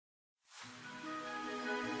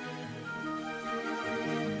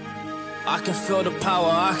I can feel the power,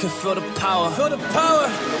 I can feel the power. Feel the power.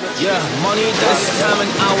 Yeah, money, days, time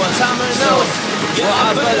and hour. Time and hour. Yeah, well, I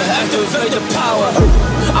better activate the power.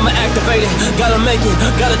 I'ma activate it, gotta make it,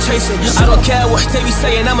 gotta chase it. I don't care what they be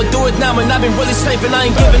saying, I'ma do it now. And I've been really safe and I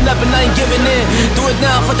ain't giving up and I ain't giving in. Do it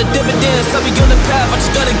now for the dividends. I'll be on the path, I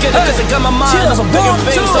just gotta get it. Cause I got my mind on some bigger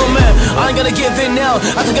things. So man, I ain't gonna give in now,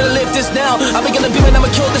 I just gotta live this now. I be gonna be man, I'ma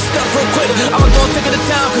kill this stuff real quick. I'ma go take it to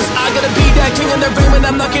town, cause I gotta be that king in the ring. When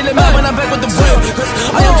I'm knocking it out, when I'm back with the real. Cause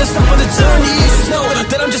I am just up on the journey, you just know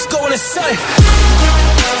that I'm just going insane.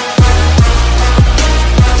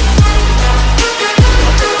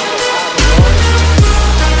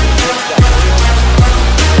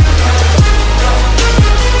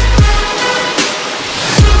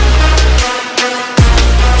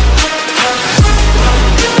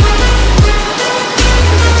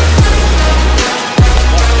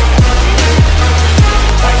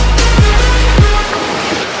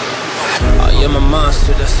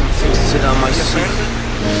 Monster, there's some things that I might see.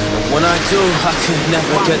 When I do, I could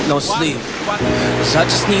never get no sleep. Cause I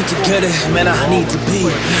just need to get it, man, I need to be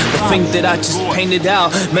the thing that I just painted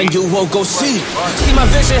out, man, you won't go see. See my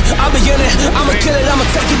vision, I'll be in it, I'ma kill it, I'ma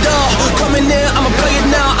take it all. Coming in, I'ma play it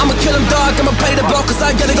now, I'ma kill him dog, I'ma pay the ball. Cause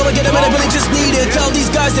I gotta go and get it, man, I really just need it. Tell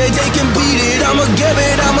these guys that they can beat it, I'ma give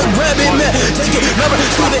it, I'ma grab it, man. Take it, never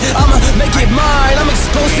leave it, I'ma make it mine. I'm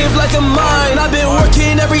explosive like a mine, I've been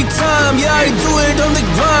working every time. Yeah, I do it on the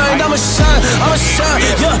grind, I'ma shine,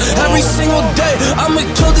 yeah, every single day. I'ma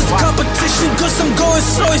kill this competition cause I'm going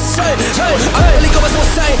so insane. Hey, I'm really going so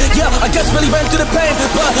insane. Yeah, I guess really ran through the pain,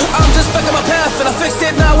 but I'm just back on my path and I fixed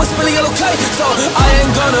it now, it's really okay. So I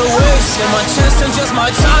ain't gonna waste my chance and just my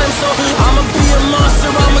time. So I'ma be a monster,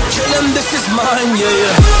 I'ma kill him, this is mine, yeah.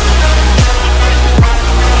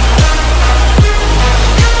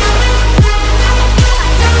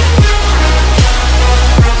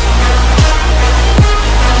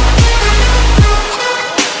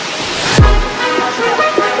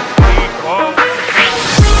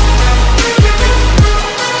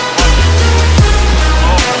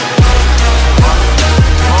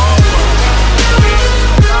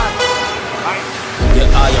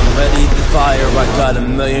 I got a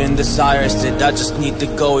million desires that I just need to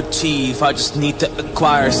go achieve, I just need to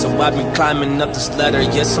acquire. So I've been climbing up this ladder,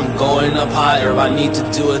 yes I'm going up higher. I need to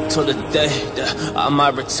do it till the day that I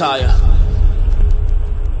might retire.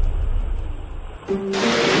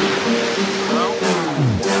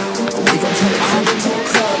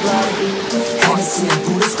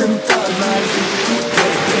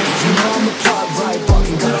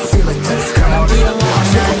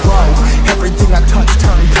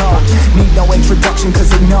 Introduction cause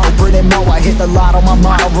they know Brit and Mo, I hit the lotto, my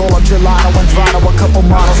motto, roll up gelato and throttle, a couple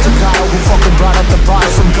models staccato, who fucking brought up the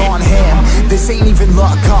bottles, I'm gone ham, this ain't even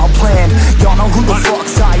luck, all planned, y'all know who the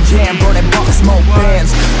fucks I am, burning bucks, smoke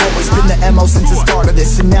bands, always been the MO since the start of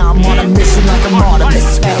this, and now I'm on a mission like I'm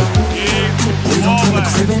Artemis, hey, we don't turn the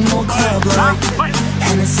crib into a club like,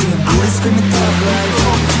 Hennessy and Buddha screaming thug life,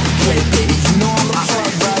 get it baby, you know I'm a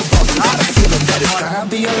plug right, but I got a feeling that it's gonna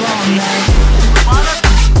be a long night.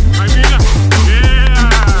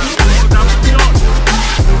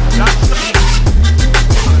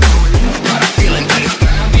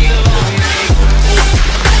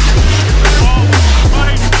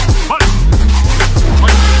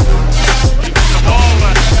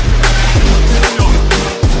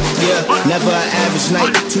 Never an average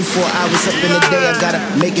night, 2-4 hours up in the day, I gotta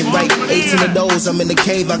make it right. 18 of those, I'm in the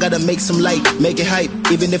cave, I gotta make some light, make it hype,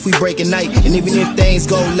 even if we break at night. And even if things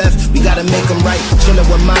go left, we gotta make them right. Chillin'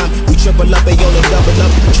 with mom, we triple up, they only double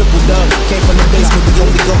up, triple dub. Came from the basement, we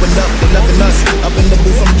only going up, they loving us. Up in the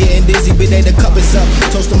booth, I'm getting dizzy, but they the cup is up.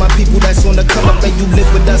 Toast to my people that's on the come up, they you live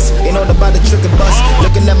with us. Ain't all about the trick of bus.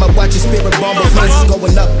 Looking at my watch, your spirit bomb, but friends is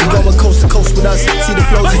going up. We going coast to coast with us. See the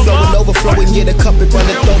flows, is flowing, overflowing, yeah, the cup it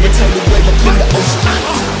running over, tell the wave up in the ocean.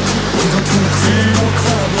 We gon' turn the crib into a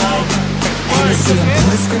club like, Hennessy and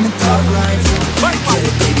Buddha screaming thug life. Get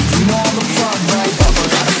it baby, you know I'm the plug right, but I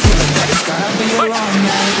got a feeling that it's gonna be a long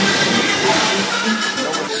night.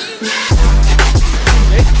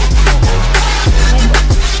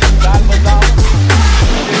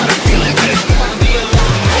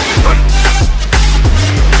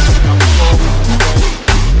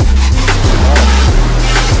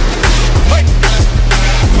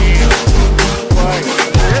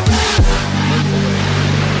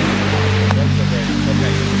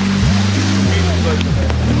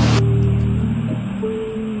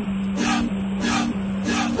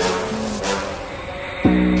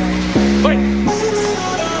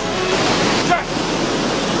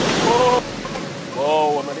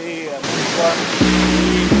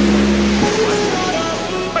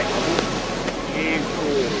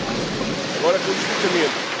 Agora com o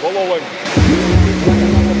deslocamento. Bola ao ângulo.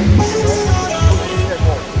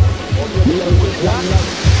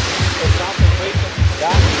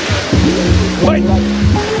 Vai!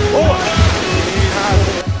 Boa!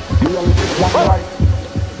 Vai!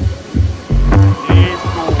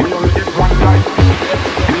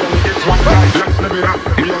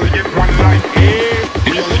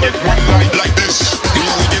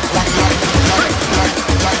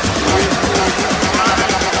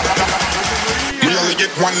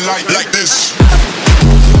 One light like this.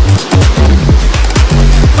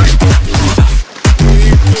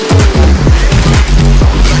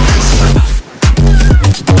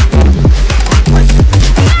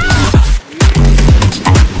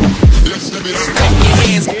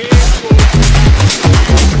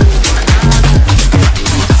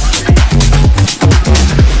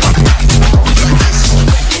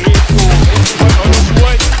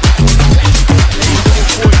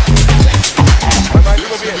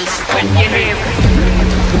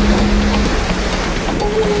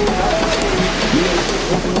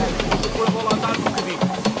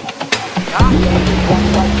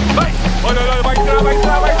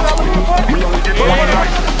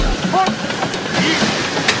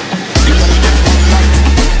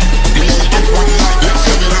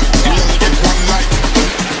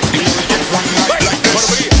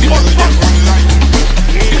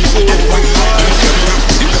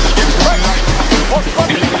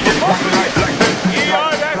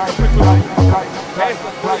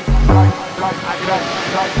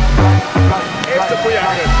 Esta foi a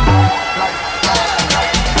grande.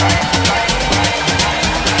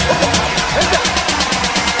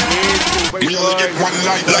 We only get one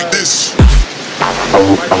light like this.